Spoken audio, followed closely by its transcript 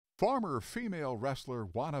Former female wrestler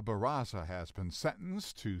Juana Barraza has been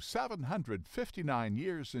sentenced to 759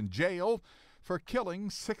 years in jail for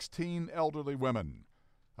killing 16 elderly women.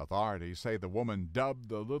 Authorities say the woman, dubbed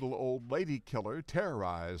the Little Old Lady Killer,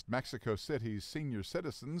 terrorized Mexico City's senior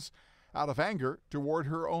citizens out of anger toward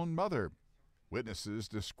her own mother. Witnesses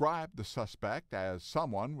described the suspect as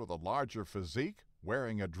someone with a larger physique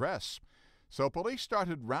wearing a dress, so police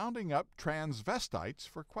started rounding up transvestites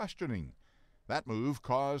for questioning. That move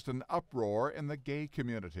caused an uproar in the gay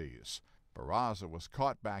communities. Barraza was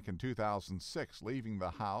caught back in 2006 leaving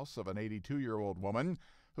the house of an 82-year-old woman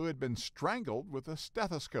who had been strangled with a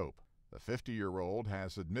stethoscope. The 50-year-old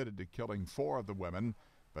has admitted to killing 4 of the women,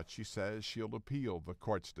 but she says she'll appeal the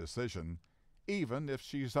court's decision. Even if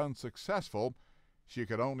she's unsuccessful, she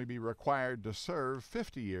could only be required to serve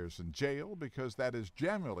 50 years in jail because that is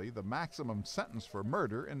generally the maximum sentence for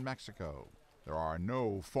murder in Mexico. There are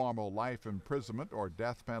no formal life imprisonment or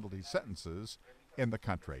death penalty sentences in the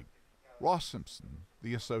country. Ross Simpson,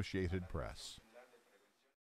 The Associated Press.